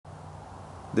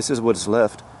This is what's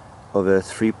left of a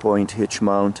 3-point hitch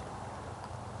mount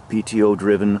PTO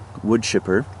driven wood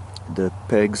chipper. The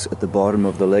pegs at the bottom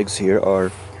of the legs here are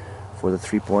for the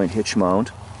 3-point hitch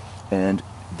mount, and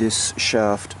this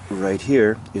shaft right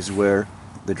here is where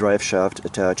the drive shaft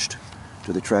attached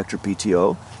to the tractor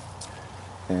PTO,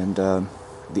 and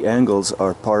the angles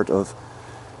are part of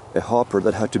a hopper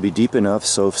that had to be deep enough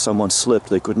so if someone slipped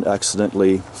they couldn't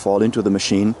accidentally fall into the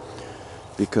machine,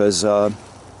 because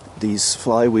these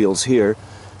flywheels here,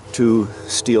 2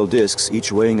 steel discs,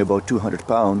 each weighing about 200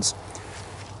 pounds,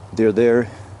 they're there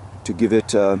to give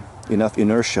it enough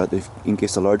inertia that in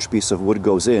case a large piece of wood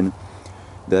goes in,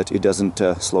 that it doesn't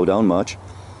slow down much.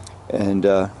 And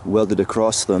welded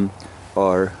across them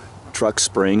are truck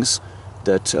springs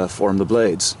that form the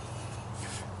blades.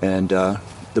 And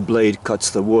the blade cuts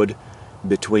the wood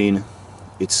between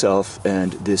itself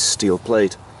and this steel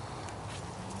plate.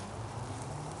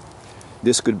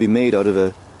 This could be made out of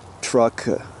a truck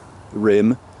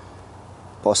rim,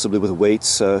 possibly with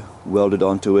weights welded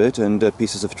onto it, and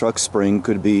pieces of truck spring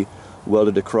could be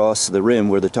welded across the rim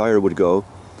where the tire would go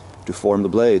to form the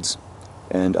blades.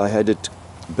 And I had it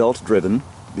belt driven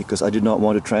because I did not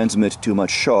want to transmit too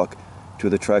much shock to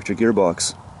the tractor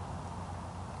gearbox.